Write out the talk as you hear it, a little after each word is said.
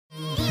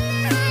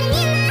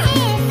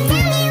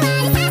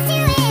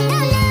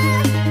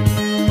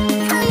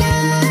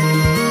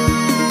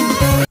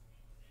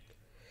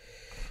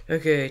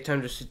Okay,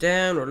 time to sit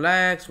down,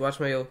 relax, watch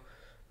my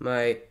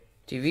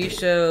TV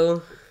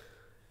show,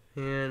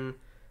 and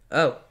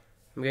oh,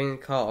 I'm getting a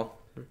call.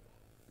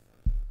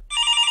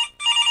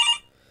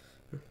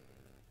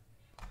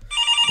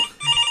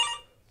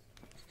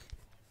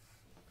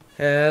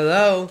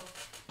 Hello.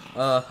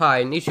 Hi.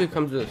 I need you to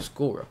come to the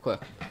school real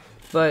quick.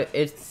 But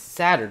it's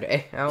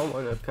Saturday. I don't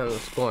want to come to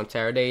school on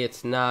Saturday.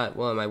 It's not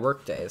one of my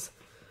work days.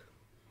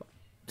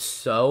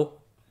 So,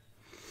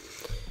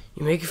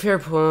 you make a fair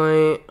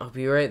point. I'll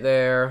be right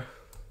there.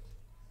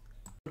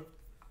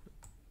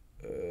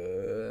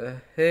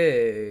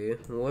 Hey,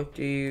 what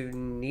do you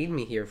need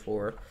me here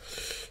for?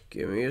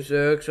 Give me a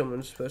sec.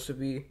 Someone's supposed to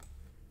be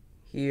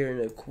here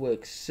in a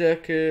quick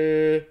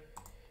second.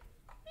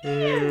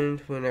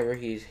 And whenever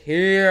he's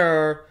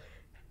here,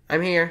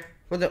 I'm here.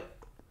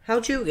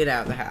 How'd you get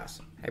out of the house?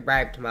 I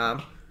bribed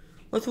Mom.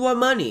 With what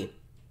money?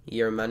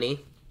 Your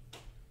money.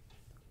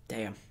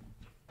 Damn.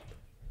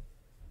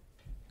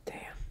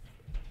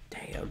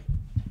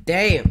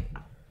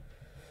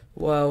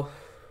 Well,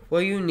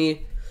 what you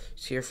need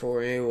is here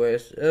for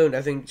anyways. Oh,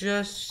 nothing.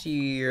 Just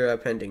your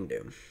pending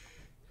doom.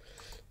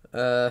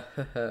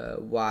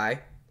 Why?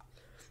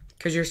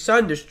 Because your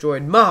son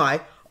destroyed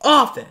my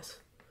office.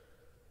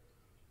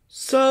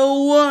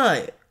 So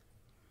what?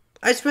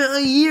 I spent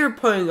a year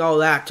putting all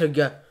that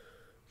together.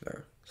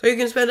 So you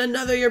can spend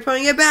another year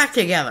putting it back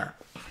together.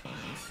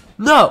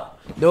 No,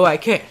 I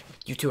can't.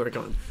 You two are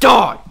going to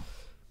die.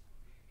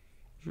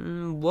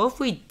 What if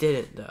we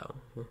didn't, though?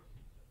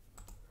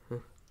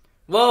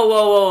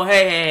 Whoa,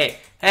 hey,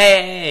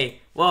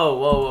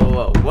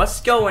 whoa,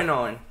 what's going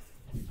on?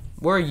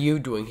 What are you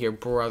doing here,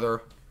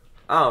 brother?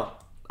 Oh,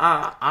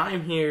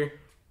 I'm here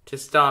to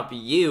stop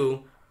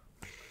you,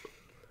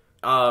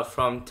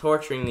 from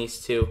torturing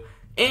these two.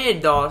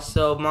 And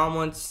also, Mom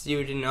wants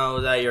you to know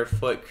that your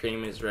foot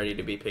cream is ready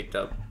to be picked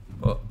up.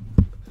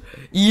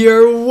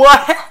 Your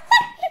what?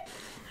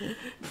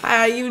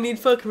 You need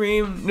foot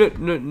cream.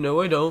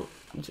 No, I don't.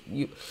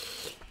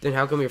 Then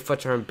how come your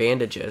foot are in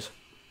bandages?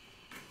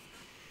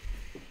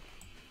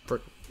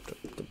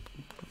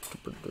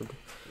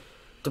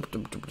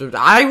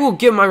 I will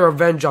get my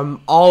revenge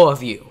on all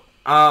of you.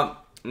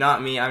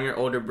 Not me. I'm your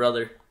older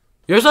brother.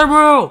 Yes, I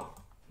will.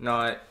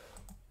 No,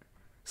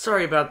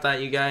 sorry about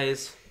that, you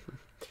guys.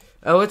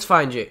 Oh, it's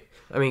fine, Jake.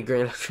 I mean,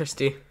 green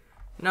electricity.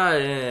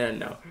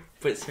 No.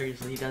 But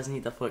seriously, he does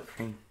need the foot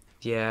cream.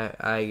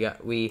 Yeah,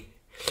 we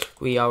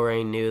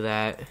already knew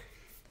that.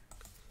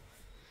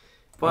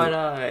 But,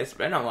 it's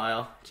been a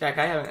while. Jack,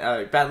 I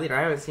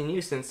haven't seen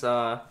you since,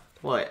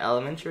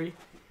 elementary?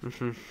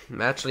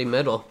 Actually,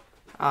 middle.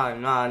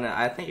 No,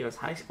 I think it was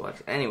high school,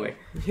 actually. Anyway.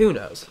 Who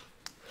knows?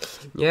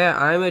 Yeah,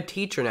 I'm a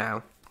teacher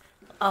now.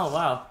 Oh,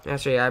 wow.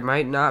 Actually, I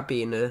might not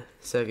be in a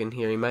second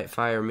here. He might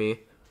fire me.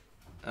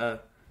 In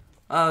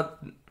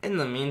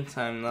the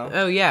meantime, though.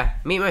 Oh, yeah.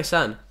 Meet my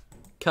son.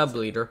 Cub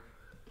leader.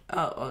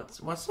 Oh,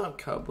 what's up,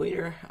 Cub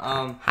leader?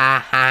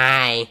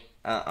 Hi.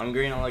 I'm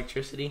green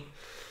electricity.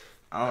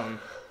 I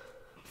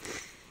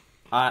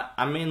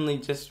mainly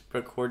just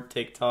record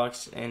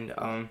TikToks and,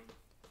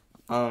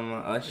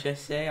 let's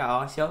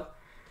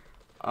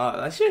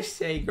just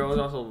say girls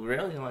also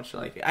really much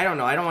like it. I don't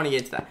know. I don't want to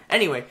get into that.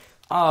 Anyway,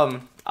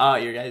 you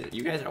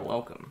guys are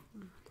welcome.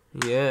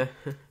 Yeah.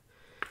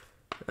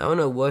 I don't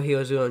know what he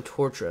was going to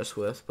torture us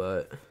with,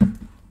 but...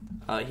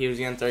 he was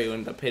going to throw you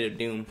in the pit of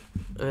doom.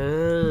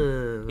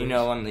 Oh. You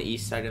know, on the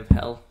east side of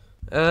hell.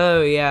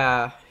 Oh,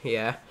 yeah.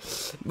 Wait,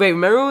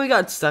 remember when we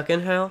got stuck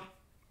in hell?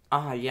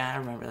 Yeah, I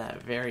remember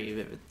that very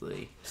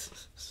vividly.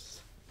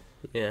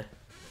 Yeah.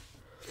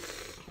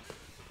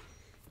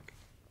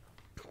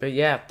 But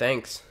yeah,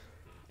 thanks.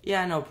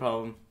 Yeah, no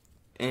problem.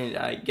 And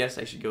I guess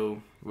I should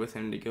go with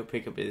him to go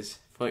pick up his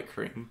foot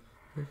cream.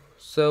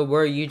 So, what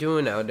are you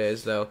doing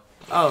nowadays, though?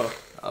 Oh,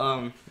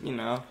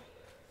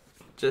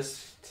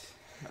 just,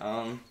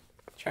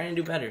 trying to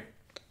do better.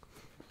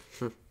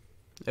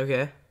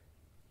 Okay.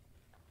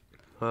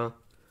 Well.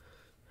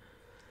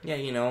 Yeah,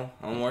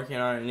 I'm working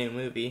on a new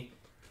movie.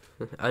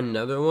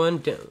 Another one?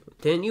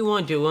 Didn't you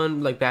want to do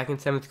one, like, back in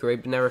 7th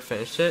grade, but never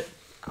finished it?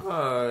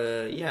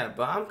 Yeah,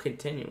 but I'm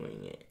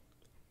continuing it.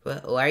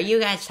 What are you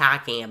guys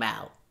talking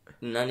about?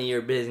 None of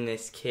your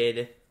business,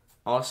 kid.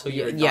 Also,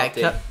 you're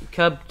adopted. Yeah,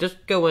 Cub,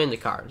 just go in the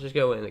car.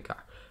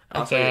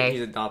 Also, Okay.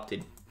 he's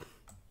adopted.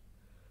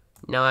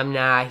 No, I'm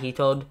not. He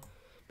told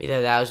me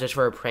that was just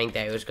for a prank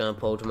that he was going to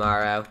pull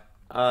tomorrow.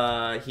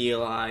 He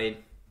lied.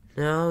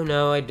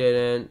 No, I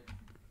didn't.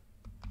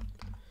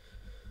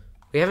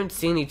 We haven't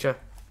seen each other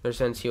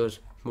since he was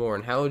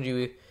born. How would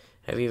you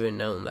have even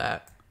known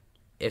that,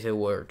 if it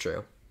were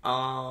true?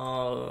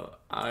 Bye.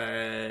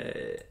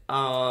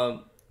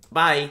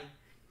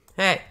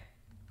 Hey.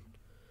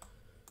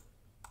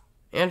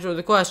 Answer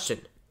the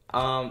question.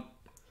 No.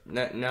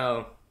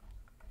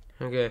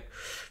 Okay.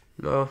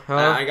 No,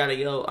 I gotta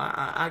go.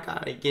 I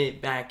gotta get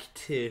back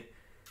to,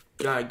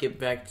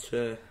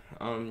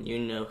 you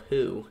know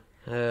who.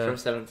 From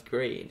 7th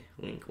grade.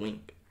 Wink,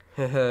 wink.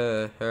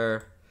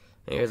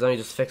 Anyways, let me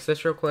just fix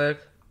this real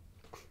quick.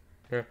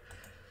 Here.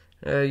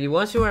 You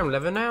want to see where I'm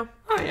living now?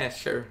 Oh, yeah,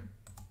 sure.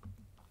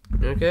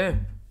 Okay.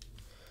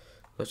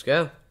 Let's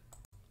go.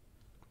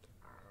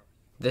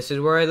 This is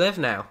where I live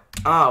now.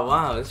 Oh,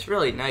 wow, it's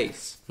really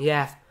nice.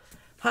 Yeah.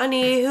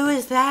 Honey, who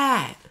is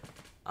that?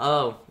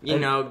 Oh, you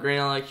know, green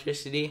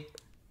electricity.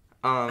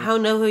 I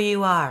don't know who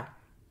you are.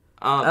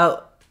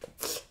 Oh,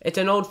 it's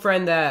an old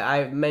friend that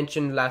I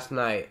mentioned last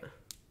night.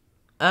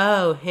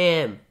 Oh,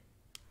 him.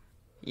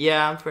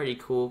 Yeah, I'm pretty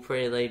cool,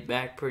 pretty laid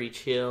back, pretty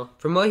chill.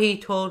 From what he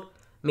told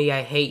me,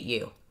 I hate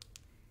you.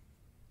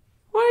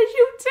 What did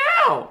you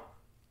tell?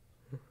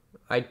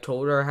 I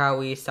told her how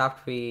we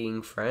stopped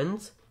being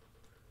friends.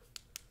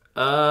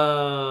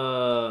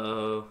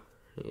 Oh.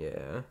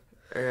 Yeah.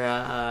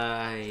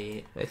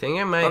 Right. I think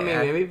I might... I mean,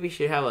 maybe we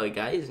should have a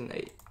guys'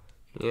 night.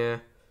 Yeah.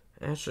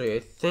 Actually, I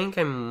think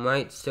I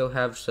might still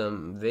have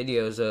some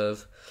videos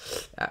of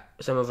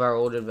some of our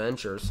old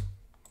adventures.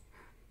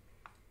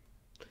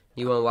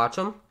 You want to watch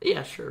them?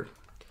 Yeah, sure.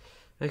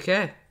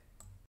 Okay.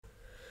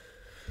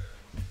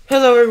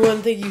 Hello,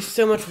 everyone. Thank you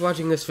so much for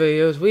watching this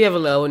video. We have a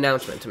little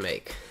announcement to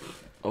make.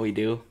 Oh, we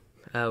do?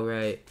 Oh,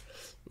 right.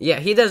 Yeah,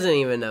 he doesn't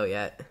even know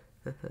yet.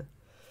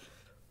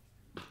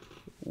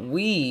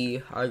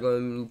 We are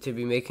going to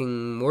be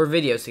making more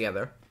videos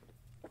together.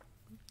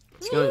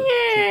 It's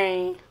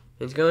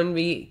going to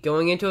be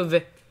going into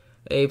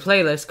a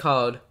playlist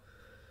called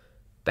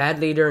Bad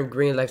Leader and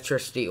Green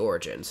Electricity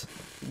Origins.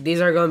 These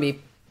are going to be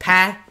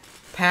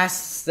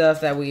past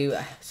stuff that we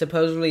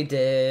supposedly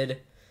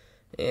did,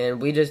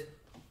 and we just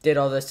did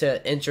all this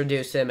to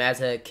introduce him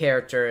as a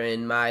character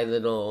in my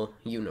little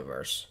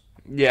universe.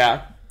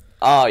 Yeah.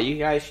 Oh, you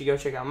guys should go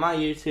check out my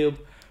YouTube.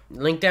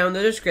 Link down in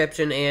the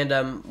description,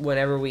 and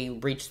whenever we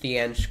reach the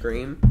end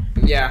screen.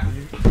 Yeah.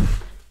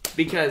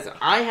 Because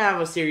I have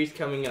a series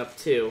coming up,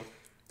 too.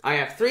 I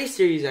have 3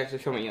 series actually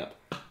coming up.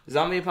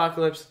 Zombie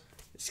Apocalypse,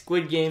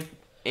 Squid Game,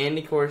 and,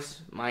 of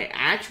course, my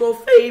actual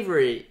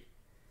favorite,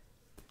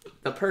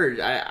 The Purge.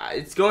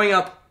 It's going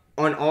up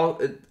on all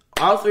 3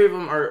 of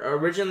them are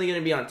originally going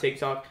to be on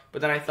TikTok,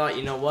 but then I thought,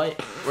 you know what?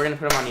 We're going to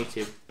put them on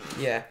YouTube.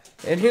 Yeah.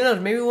 And who knows,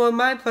 maybe one of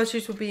my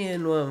plushies will be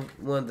in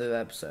one of the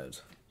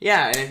episodes.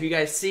 Yeah, and if you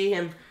guys see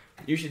him,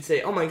 you should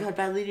say, oh my god,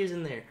 Bad Leader's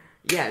in there.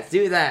 Yes,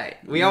 do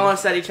that. We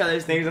almost said each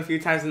other's names a few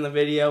times in the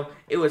video.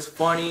 It was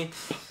funny.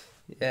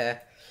 Yeah.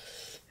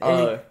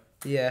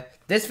 Yeah.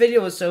 This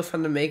video was so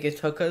fun to make. It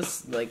took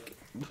us,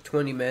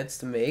 20 minutes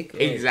to make.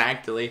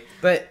 Exactly.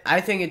 But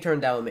I think it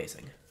turned out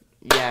amazing.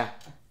 Yeah.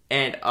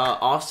 And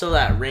also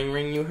that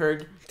ring you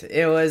heard.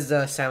 It was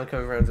the sound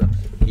coming from the...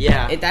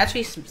 Yeah. It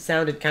actually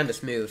sounded kind of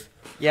smooth.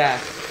 Yeah.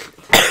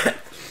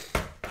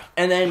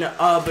 And then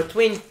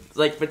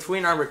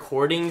between our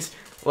recordings,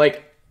 he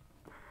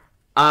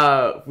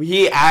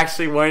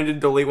actually wanted to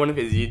delete one of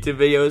his YouTube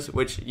videos,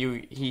 which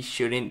he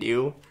shouldn't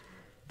do.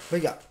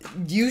 But yeah,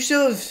 you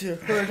should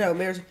have heard how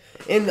embarrassing.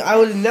 And I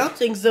was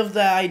announcing stuff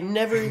that I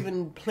never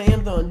even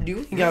planned on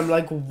doing. I'm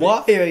like,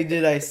 why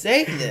did I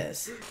say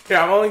this? Here,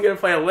 I'm only going to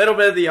play a little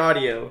bit of the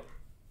audio.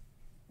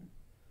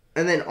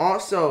 And then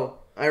also,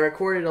 I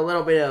recorded a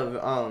little bit of,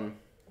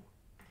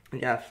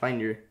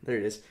 there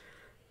it is.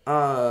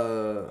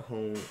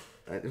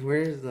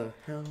 Where's the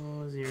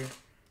hell is your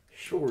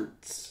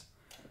shorts?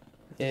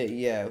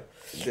 Yeah.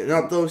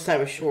 Not those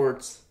type of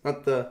shorts.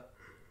 Not the...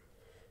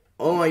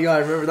 Oh my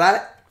god, remember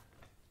that?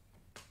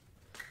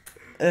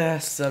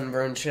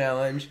 Sunburn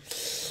challenge.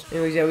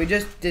 Anyways, yeah, we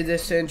just did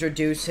this to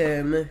introduce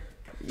him.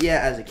 Yeah,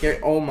 as a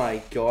character. Oh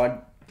my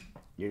god.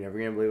 You're never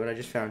gonna believe what I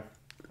just found.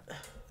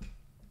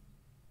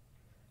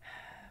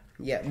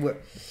 Yeah,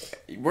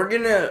 we're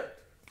gonna...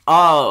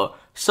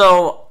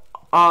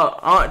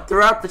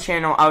 throughout the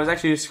channel, I was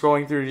actually just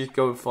scrolling through to just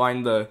go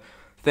find the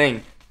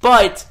thing.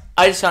 But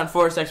I just found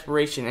Forest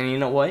Exploration, and you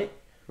know what?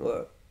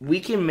 What?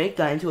 We can make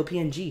that into a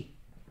PNG.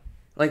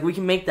 We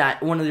can make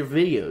that one of their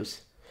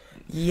videos.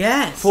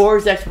 Yes!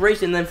 Forest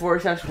Exploration, then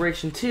Forest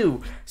Exploration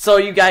 2. So,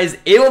 you guys,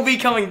 it will be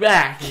coming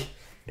back.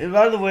 And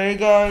by the way,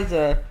 guys,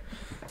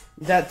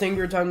 that thing we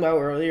were talking about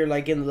earlier,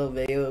 in the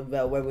video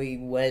about when we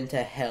went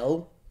to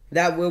hell,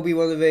 that will be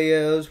one of the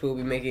videos. We'll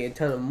be making a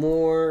ton of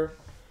more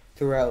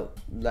throughout,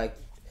 the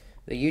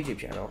YouTube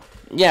channel.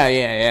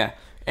 Yeah.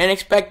 And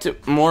expect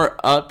more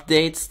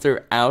updates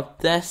throughout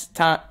this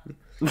time.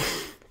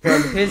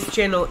 From his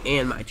channel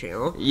and my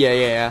channel.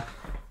 Yeah.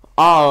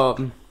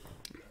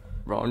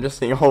 Bro, I'm just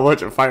seeing a whole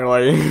bunch of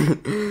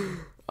firelighting.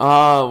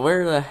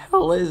 Where the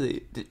hell is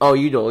it? Oh,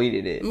 you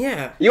deleted it.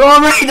 Yeah. You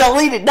already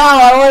deleted it. No,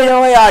 I already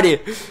deleted audio.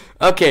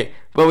 Okay,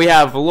 but we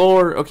have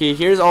lore. Okay,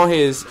 here's all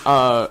his,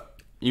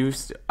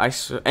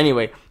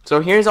 anyway,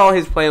 so here's all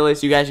his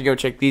playlists. You guys should go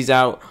check these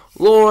out.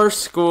 Lore,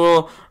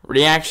 school,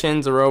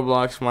 reactions,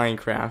 Roblox,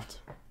 Minecraft.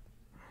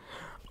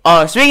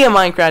 Speaking of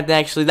Minecraft,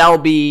 actually, that will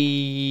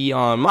be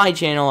on my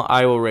channel.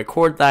 I will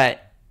record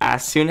that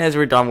as soon as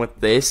we're done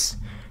with this.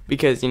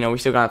 Because, we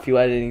still got a few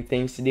editing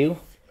things to do.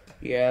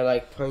 Yeah,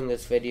 putting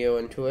this video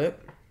into it.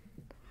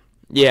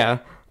 Yeah.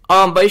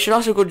 But you should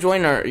also go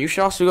you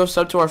should also go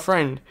sub to our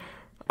friend.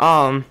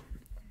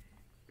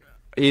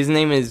 His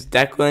name is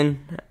Declan.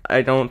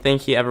 I don't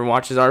think he ever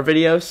watches our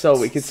videos, so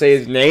we could say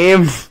his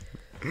name.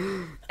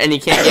 And he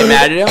can't get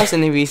mad at us,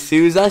 and if he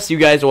sues us, you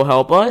guys will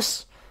help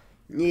us.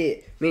 Yeah,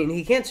 I mean,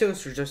 he can't sue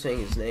us for just saying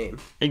his name.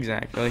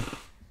 Exactly.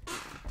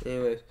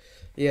 Anyways,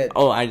 yeah.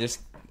 Oh,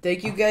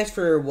 Thank you guys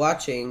for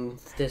watching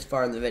this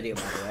far in the video,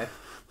 by the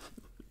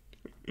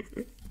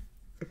way.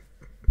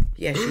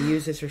 Yeah, she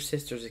uses her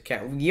sister's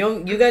account.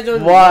 You guys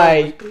don't.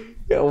 Why?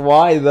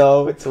 Why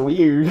though? It's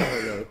weird. I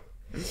don't know.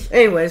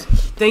 Anyways,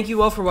 thank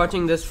you all for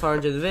watching this far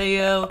into the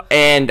video.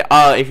 And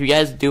if you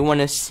guys do want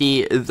to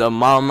see the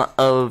mom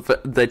of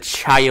the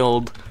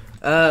child,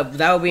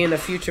 that will be in a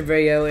future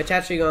video. It's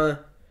actually going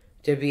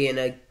to be in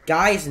a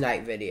guys'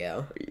 night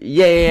video.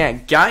 Yeah,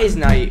 guys'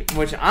 night,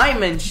 which I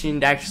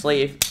mentioned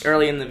actually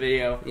early in the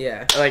video.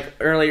 Yeah, like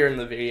earlier in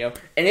the video,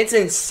 and it's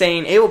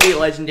insane. It will be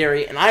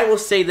legendary, and I will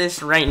say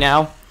this right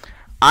now: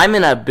 I'm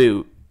in a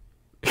boot.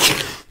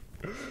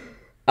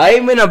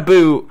 I'm in a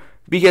boot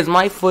because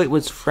my foot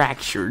was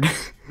fractured.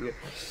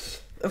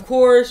 Of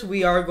course,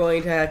 we are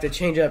going to have to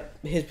change up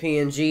his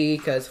PNG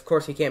because, of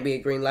course, he can't be a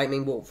green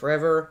lightning bolt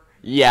forever.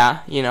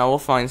 Yeah, we'll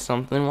find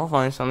something. We'll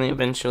find something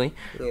eventually.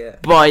 Yeah.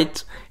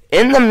 But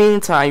in the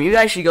meantime, you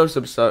guys should go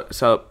subscribe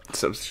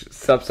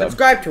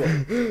to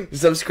him.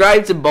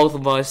 Subscribe to both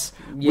of us.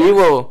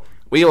 Yeah.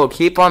 We will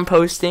keep on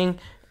posting,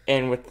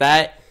 and with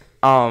that,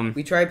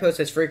 we try to post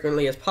as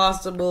frequently as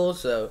possible.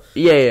 So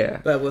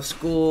yeah. But with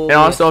school, and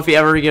also if he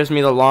ever gives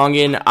me the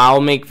login, I'll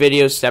make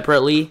videos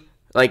separately.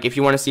 Like if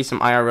you want to see some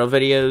IRL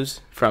videos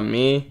from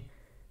me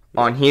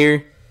on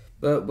here.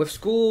 But with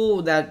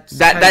school, that's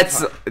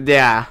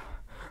yeah.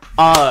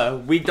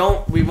 We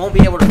won't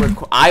be able to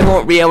record. I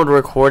won't be able to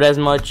record as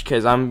much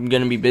because I'm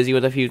gonna be busy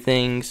with a few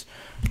things.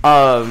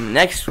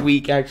 Next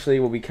week actually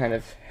will be kind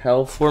of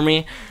hell for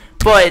me,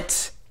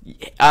 but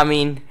I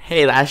mean,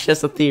 hey, that's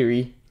just a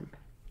theory.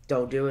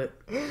 Don't do it.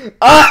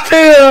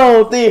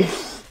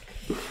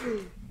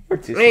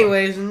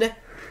 Anyways,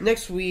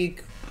 next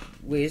week.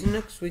 Wait, isn't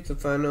next week the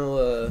final?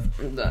 The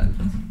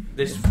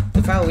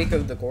final week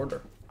of the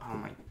quarter. Oh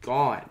my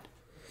god.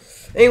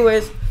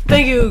 Anyways,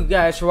 thank you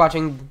guys for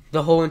watching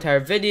the whole entire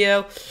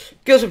video.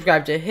 Go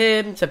subscribe to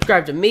him,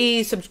 subscribe to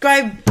me,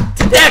 subscribe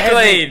to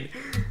Declan!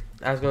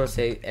 I was gonna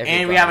say everybody.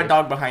 And we have a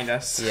dog behind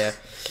us. Yeah.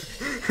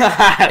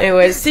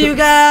 Anyways, see you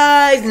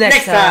guys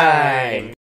next time.